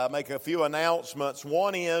Make a few announcements.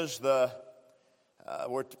 One is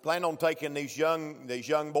we're planning on taking these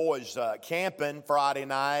young boys camping Friday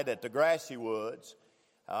night at the Grassy Woods.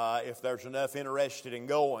 If there's enough interested in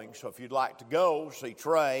going, so if you'd like to go, see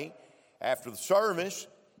Trey after the service.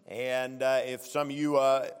 And if some of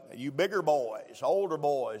you bigger boys, older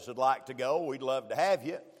boys would like to go, we'd love to have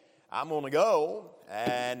you. I'm going to go,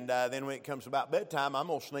 and then when it comes about bedtime, I'm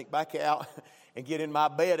going to sneak back out and get in my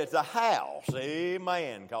bed at the house.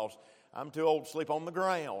 Amen, because I'm too old to sleep on the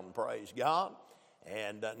ground, praise God.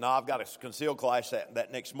 And no, I've got a concealed class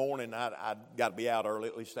that next morning. I've got to be out early,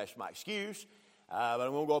 at least that's my excuse. But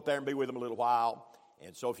I'm going to go up there and be with them a little while.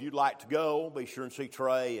 And so if you'd like to go, be sure and see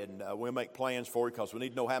Trey, and we'll make plans for you because we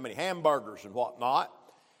need to know how many hamburgers and whatnot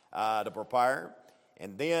to prepare.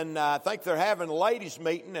 And then I think they're having a ladies'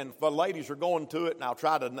 meeting, and the ladies are going to it, and I'll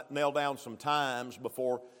try to nail down some times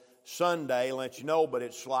before Sunday and let you know, but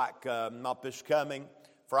it's like not this coming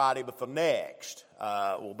Friday, but the next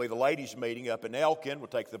will be the ladies' meeting up in Elkin. We'll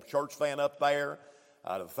take the church van up there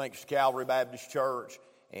to Thanks Calvary Baptist Church,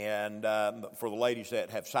 and for the ladies that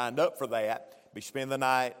have signed up for that, spend the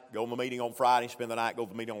night, go to the meeting on Friday, spend the night, go to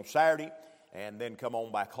the meeting on Saturday, and then come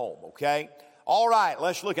on back home, okay? All right,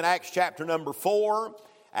 let's look at Acts chapter number 4.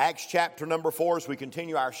 Acts chapter number 4 as we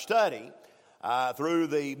continue our study through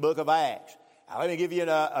the book of Acts. Now, let me give you an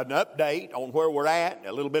update on where we're at,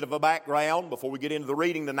 a little bit of a background before we get into the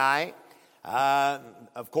reading tonight.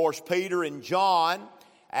 Of course, Peter and John,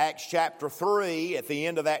 Acts chapter 3, at the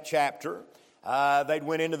end of that chapter, they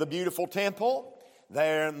went into the beautiful temple.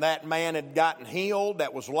 There, that man had gotten healed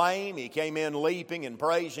that was lame. He came in leaping and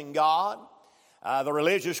praising God. The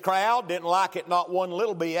religious crowd didn't like it not one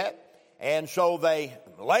little bit, and so they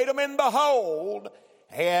laid him in the hold,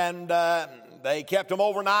 and they kept him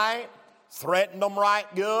overnight, threatened them right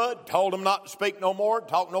good, told them not to speak no more,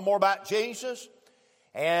 talk no more about Jesus,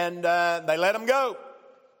 and they let him go.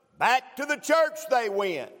 Back to the church they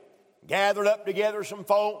went, gathered up together some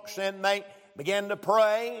folks, and they began to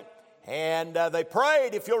pray. And they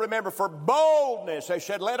prayed, if you'll remember, for boldness. They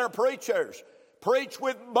said, let our preachers preach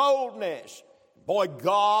with boldness. Boy,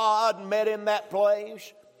 God met in that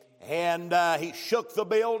place, and he shook the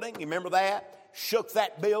building. You remember that? Shook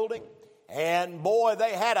that building. And boy,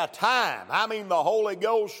 they had a time. I mean, the Holy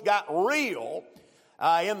Ghost got real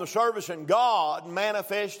in the service, and God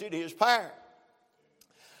manifested his power.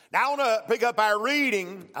 Now, I want to pick up our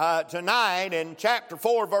reading tonight in chapter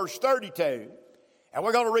 4, verse 32. And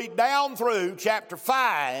we're going to read down through chapter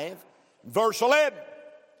 5, verse 11.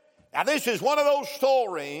 Now, this is one of those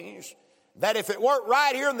stories that if it weren't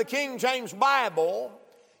right here in the King James Bible,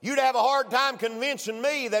 you'd have a hard time convincing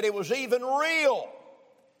me that it was even real.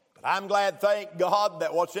 But I'm glad, thank God,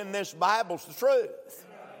 that what's in this Bible is the truth.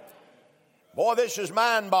 Boy, this is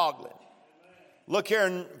mind-boggling. Look here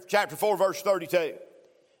in chapter 4, verse 32.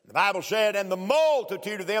 The Bible said, and the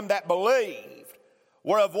multitude of them that believed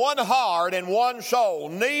were of one heart and one soul.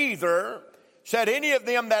 Neither said any of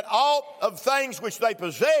them that aught of things which they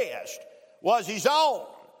possessed was his own,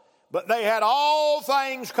 but they had all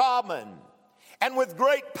things common. And with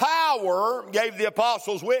great power gave the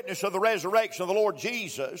apostles witness of the resurrection of the Lord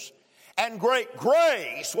Jesus, and great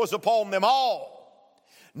grace was upon them all.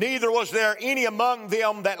 Neither was there any among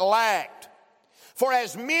them that lacked. For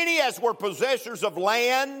as many as were possessors of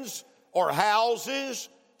lands or houses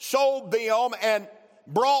sold them and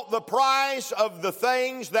brought the price of the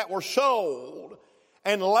things that were sold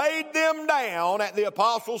and laid them down at the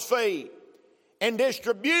apostles' feet. And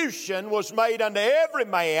distribution was made unto every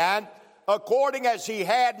man according as he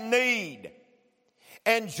had need.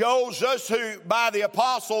 And Joseph, who by the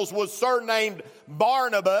apostles was surnamed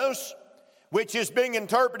Barnabas, which is being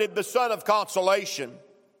interpreted the son of consolation,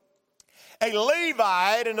 a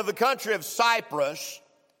Levite into the country of Cyprus,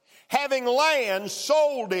 having land,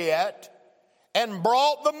 sold it, and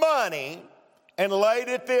brought the money and laid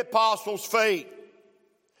it at the apostles' feet.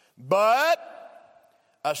 But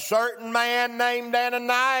a certain man named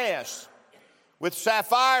Ananias, with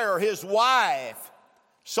Sapphira his wife,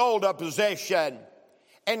 sold a possession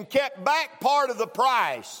and kept back part of the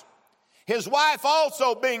price. His wife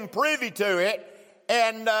also being privy to it,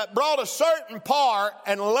 and brought a certain part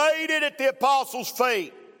and laid it at the apostles'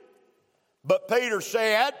 feet. But Peter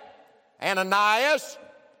said, Ananias,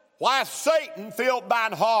 why hath Satan filled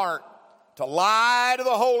thine heart to lie to the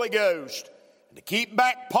Holy Ghost and to keep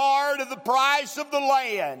back part of the price of the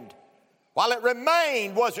land? While it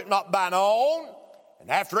remained, was it not thine own? And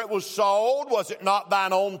after it was sold, was it not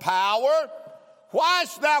thine own power? Why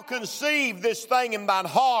hast thou conceived this thing in thine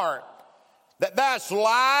heart, that thou hast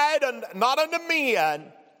lied not unto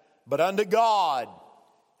men, but unto God?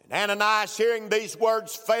 Ananias, hearing these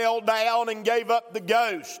words, fell down and gave up the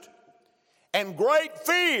ghost. And great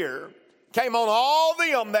fear came on all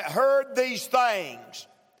them that heard these things.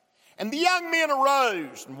 And the young men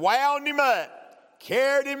arose and wound him up,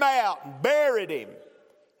 carried him out, and buried him.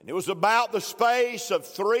 And it was about the space of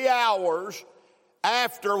 3 hours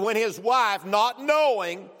after when his wife, not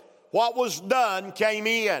knowing what was done, came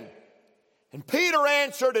in. And Peter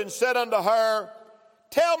answered and said unto her,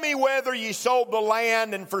 Tell me whether ye sold the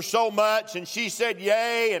land and for so much. And she said,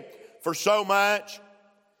 Yea, and for so much.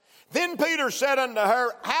 Then Peter said unto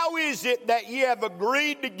her, How is it that ye have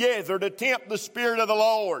agreed together to tempt the Spirit of the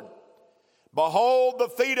Lord? Behold, the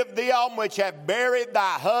feet of them which have buried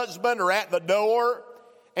thy husband are at the door,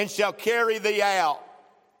 and shall carry thee out.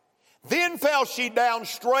 Then fell she down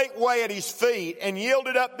straightway at his feet, and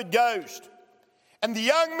yielded up the ghost. And the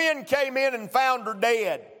young men came in and found her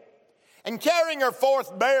dead, and carrying her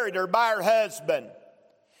forth buried her by her husband.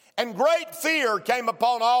 And great fear came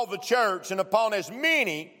upon all the church, and upon as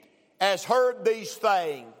many as heard these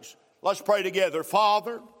things. Let's pray together.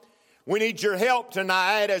 Father, we need your help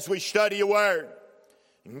tonight as we study your word.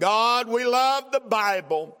 God, we love the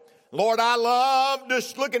Bible. Lord, I love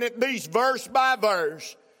just looking at these verse by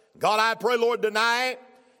verse. God, I pray, Lord, tonight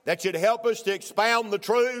that you'd help us to expound the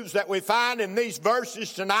truths that we find in these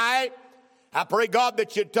verses tonight. I pray, God,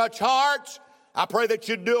 that you'd touch hearts. I pray that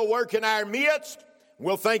you'd do a work in our midst.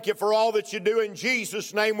 We'll thank you for all that you do. In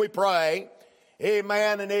Jesus' name we pray.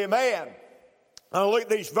 Amen and amen. I'll look at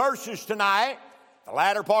these verses tonight. The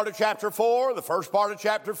latter part of chapter 4, the first part of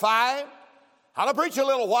chapter 5. I'll preach a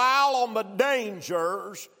little while on the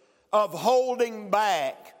dangers of holding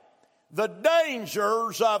back. The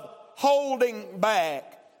dangers of holding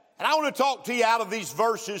back. And I want to talk to you out of these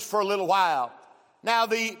verses for a little while. Now,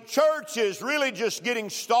 the church is really just getting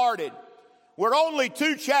started. We're only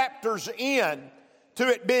 2 chapters in to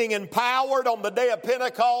it being empowered on the day of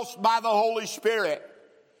Pentecost by the Holy Spirit.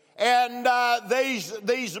 And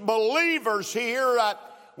these believers here,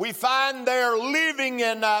 we find they're living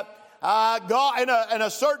in God in a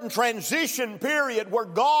certain transition period where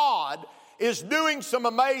God is doing some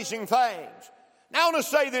amazing things. Now, I want to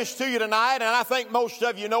say this to you tonight, and I think most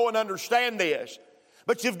of you know and understand this,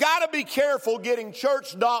 but you've got to be careful getting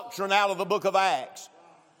church doctrine out of the book of Acts.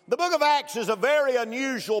 The book of Acts is a very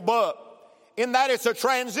unusual book in that it's a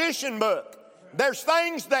transition book. There's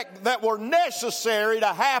things that were necessary to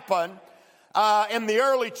happen in the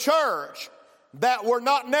early church that were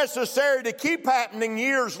not necessary to keep happening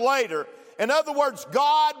years later. In other words,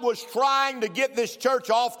 God was trying to get this church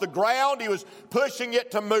off the ground. He was pushing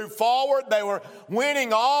it to move forward. They were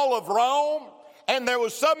winning all of Rome. And there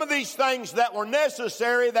was some of these things that were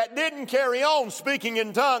necessary that didn't carry on, speaking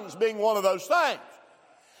in tongues being one of those things.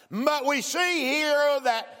 But we see here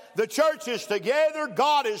that the church is together.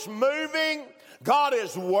 God is moving. God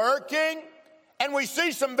is working. And we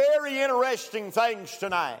see some very interesting things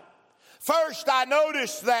tonight. First, I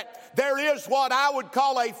noticed that there is what I would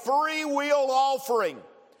call a free will offering.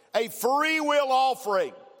 A free will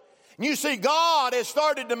offering. And you see, God has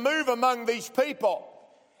started to move among these people.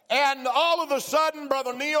 And all of a sudden,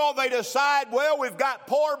 Brother Neil, they decide, well, we've got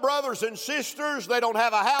poor brothers and sisters. They don't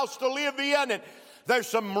have a house to live in. And there's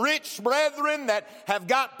some rich brethren that have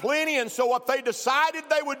got plenty. And so what they decided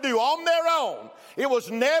they would do on their own, it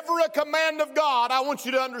was never a command of God. I want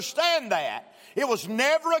you to understand that. It was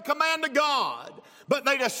never a command of God, but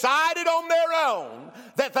they decided on their own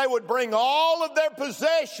that they would bring all of their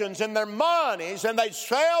possessions and their monies and they'd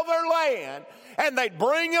sell their land and they'd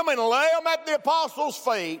bring them and lay them at the apostles'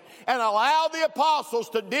 feet and allow the apostles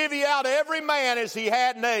to divvy out every man as he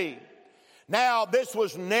had need. Now, this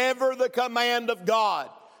was never the command of God.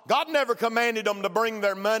 God never commanded them to bring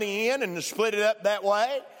their money in and to split it up that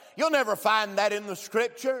way. You'll never find that in the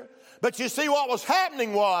Scripture. But you see, what was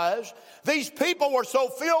happening was these people were so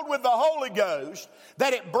filled with the Holy Ghost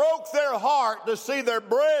that it broke their heart to see their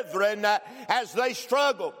brethren as they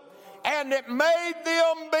struggled. And it made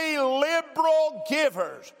them be liberal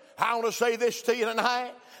givers. I want to say this to you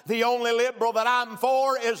tonight. The only liberal that I'm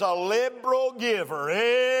for is a liberal giver.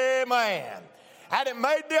 Amen. And it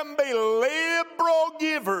made them be liberal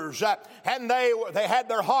givers. And they had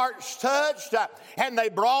their hearts touched. And they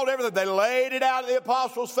brought everything. They laid it out at the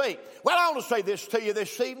apostles' feet. Well, I want to say this to you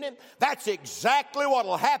this evening. That's exactly what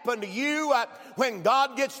will happen to you when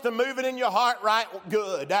God gets to moving in your heart right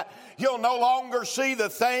good. You'll no longer see the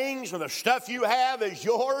things or the stuff you have as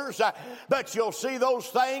yours, but you'll see those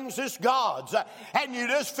things as God's. And you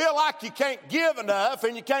just feel like you can't give enough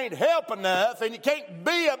and you can't help enough and you can't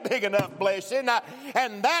be a big enough blessing.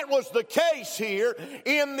 And that was the case here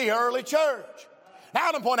in the early church. Now, I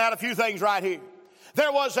want to point out a few things right here.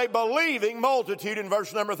 There was a believing multitude in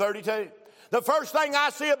verse number 32. The first thing I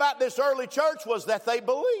see about this early church was that they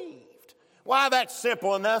believed. Why, that's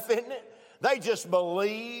simple enough, isn't it? They just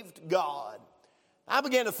believed God. I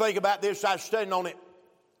began to think about this. I was studying on it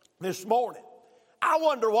this morning. I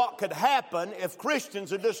wonder what could happen if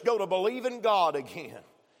Christians would just go to believe in God again.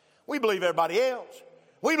 We believe everybody else.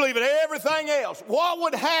 We believe in everything else. What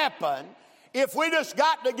would happen if we just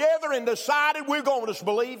got together and decided we're going to just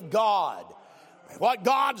believe God? What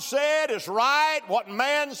God said is right. What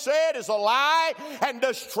man said is a lie. And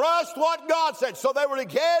just trust what God said. So they were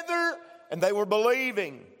together and they were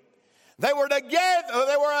believing. They were together.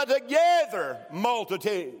 They were a together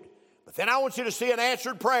multitude. But then I want you to see an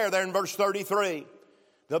answered prayer there in verse 33.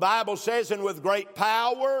 The Bible says, and with great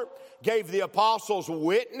power gave the apostles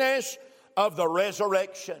witness of the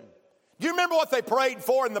resurrection. Do you remember what they prayed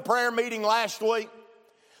for in the prayer meeting last week?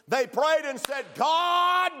 They prayed and said,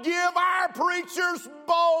 God, give our preachers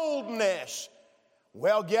boldness.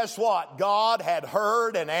 Well, guess what? God had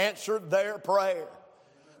heard and answered their prayer.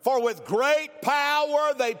 For with great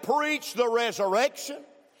power they preached the resurrection.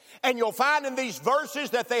 And you'll find in these verses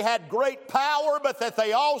that they had great power, but that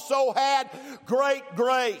they also had great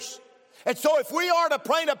grace. And so if we are to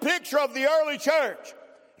paint a picture of the early church,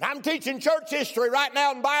 and I'm teaching church history right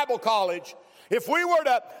now in Bible college, if we were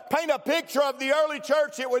to paint a picture of the early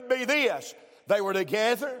church, it would be this. They were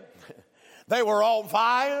together. They were on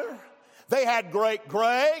fire. They had great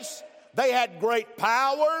grace. They had great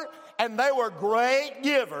power. And they were great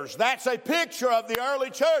givers. That's a picture of the early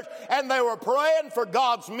church. And they were praying for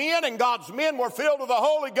God's men. And God's men were filled with the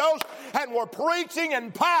Holy Ghost and were preaching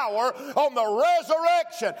in power on the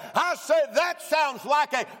resurrection. I said, that sounds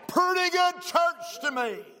like a pretty good church to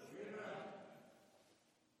me.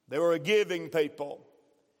 They were a giving people.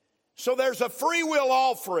 So there's a free will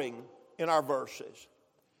offering in our verses.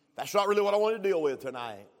 That's not really what I want to deal with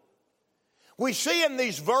tonight. We see in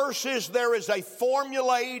these verses there is a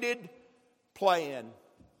formulated plan.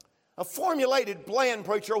 A formulated plan,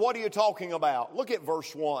 preacher, what are you talking about? Look at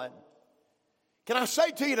verse 1. Can I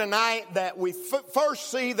say to you tonight that we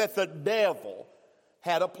first see that the devil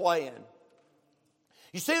had a plan.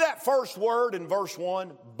 You see that first word in verse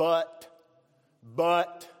 1? But.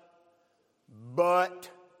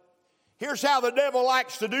 Here's how the devil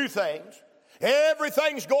likes to do things.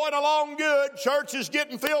 Everything's going along good. Church is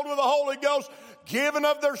getting filled with the Holy Ghost, giving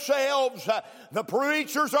of themselves. The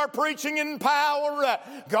preachers are preaching in power.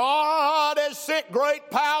 God has sent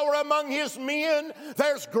great power among His men.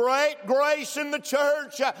 There's great grace in the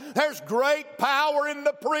church. There's great power in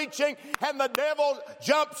the preaching. And the devil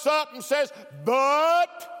jumps up and says,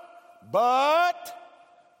 but.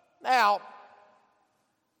 Now,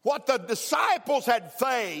 what the disciples had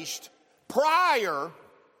faced prior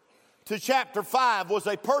to chapter 5 was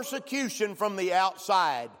a persecution from the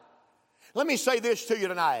outside. Let me say this to you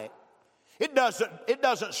tonight. It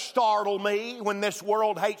doesn't startle me when this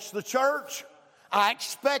world hates the church. I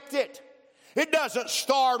expect it. It doesn't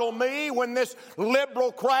startle me when this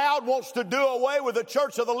liberal crowd wants to do away with the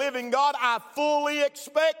church of the living God. I fully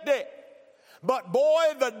expect it. But boy,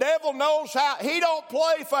 the devil knows how. He don't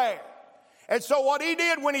play fair. And so what he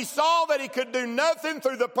did when he saw that he could do nothing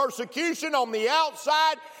through the persecution on the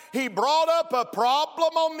outside, he brought up a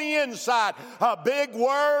problem on the inside. A big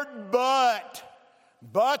word, but.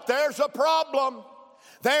 But there's a problem.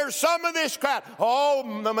 There's some of this crowd.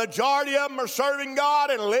 Oh, the majority of them are serving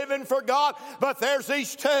God and living for God. But there's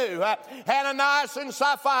these two, Ananias and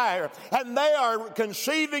Sapphira. And they are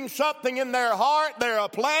conceiving something in their heart. They're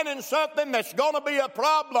planning something that's going to be a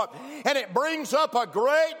problem. And it brings up a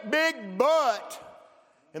great big but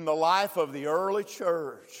in the life of the early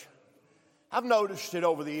church. I've noticed it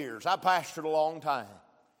over the years. I pastored a long time.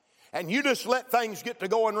 And you just let things get to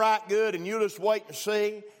going right good and you just wait and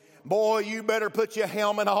see. Boy, you better put your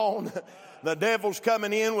helmet on. The devil's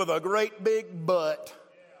coming in with a great big butt.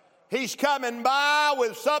 He's coming by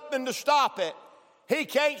with something to stop it. He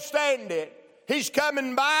can't stand it. He's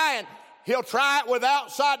coming by and he'll try it with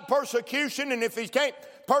outside persecution. And if he can't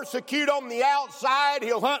persecute on the outside,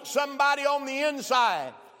 he'll hunt somebody on the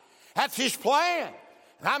inside. That's his plan.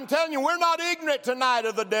 And I'm telling you, we're not ignorant tonight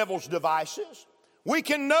of the devil's devices. We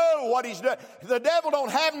can know what he's doing. The devil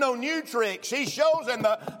don't have no new tricks. He shows, and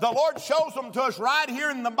the Lord shows them to us right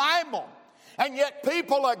here in the Bible. And yet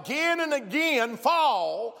people again and again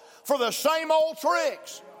fall for the same old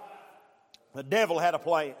tricks. The devil had a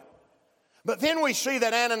plan. But then we see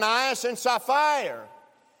that Ananias and Sapphira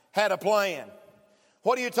had a plan.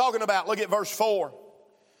 What are you talking about? Look at verse 4.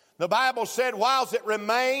 The Bible said, whilst it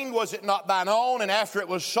remained, was it not thine own? And after it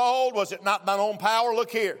was sold, was it not thine own power?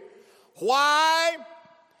 Look here. Why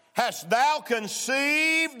hast thou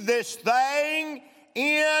conceived this thing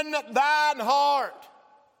in thine heart?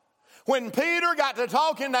 When Peter got to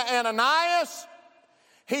talking to Ananias,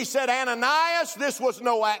 he said, Ananias, this was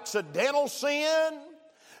no accidental sin.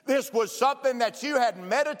 This was something that you had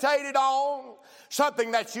meditated on,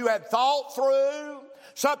 something that you had thought through,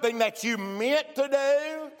 something that you meant to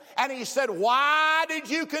do. And he said, why did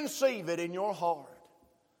you conceive it in your heart?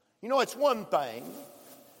 You know, it's one thing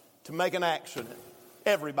to make an accident.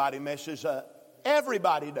 Everybody messes up.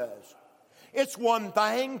 Everybody does. It's one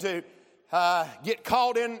thing to get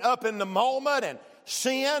caught up in the moment and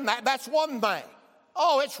sin. That's one thing.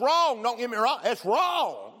 Oh, it's wrong. Don't get me wrong. It's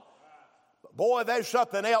wrong. But boy, there's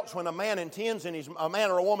something else when a man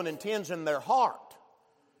or a woman intends in their heart.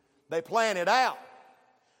 They plan it out.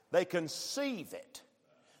 They conceive it.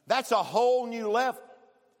 That's a whole new level.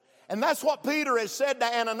 And that's what Peter has said to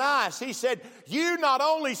Ananias. He said, you not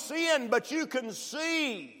only sinned, but you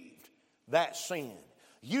conceived that sin.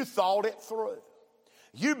 You thought it through.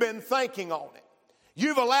 You've been thinking on it.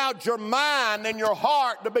 You've allowed your mind and your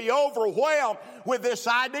heart to be overwhelmed with this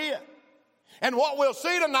idea. And what we'll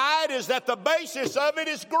see tonight is that the basis of it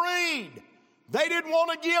is greed. They didn't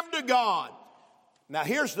want to give to God. Now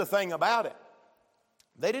here's the thing about it.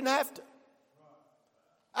 They didn't have to.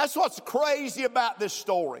 That's what's crazy about this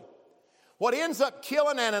story. What ends up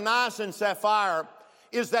killing Ananias and Sapphira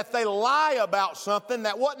is that they lie about something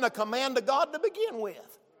that wasn't a command of God to begin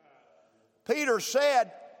with. Peter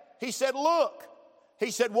said, look,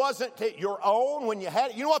 wasn't it your own when you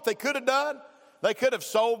had it? You know what they could have done? They could have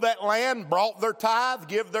sold that land, brought their tithe,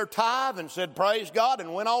 give their tithe, and said, praise God,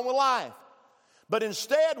 and went on with life. But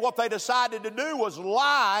instead, what they decided to do was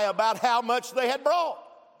lie about how much they had brought.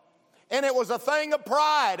 And it was a thing of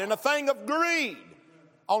pride and a thing of greed.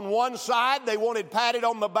 On one side, they wanted patted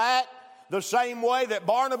on the back the same way that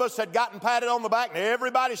Barnabas had gotten patted on the back. And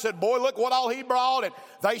everybody said, boy, look what all he brought. And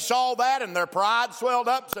they saw that and their pride swelled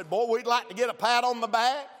up and said, boy, we'd like to get a pat on the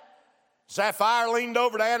back. Sapphira leaned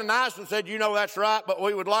over to Ananias and said, you know, that's right, but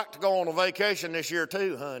we would like to go on a vacation this year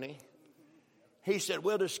too, honey. He said,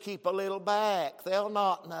 we'll just keep a little back. They'll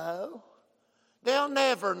not know. They'll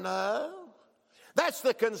never know. That's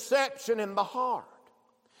the conception in the heart.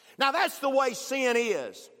 Now, that's the way sin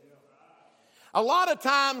is. A lot of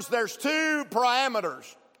times there's two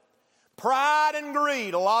parameters. Pride and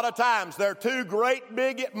greed, a lot of times, they're two great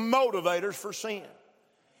big motivators for sin.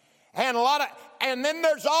 And then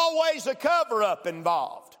there's always a cover-up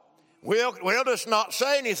involved. We'll just not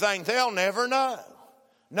say anything. They'll never know.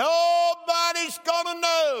 Nobody's going to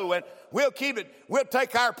know. And we'll keep it. We'll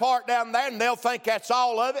take our part down there and they'll think that's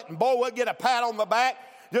all of it. And boy, we'll get a pat on the back.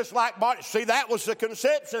 Just like Barnabas. See, that was the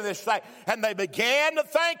conception of this thing. And they began to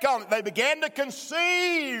think on it. They began to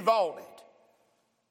conceive on it.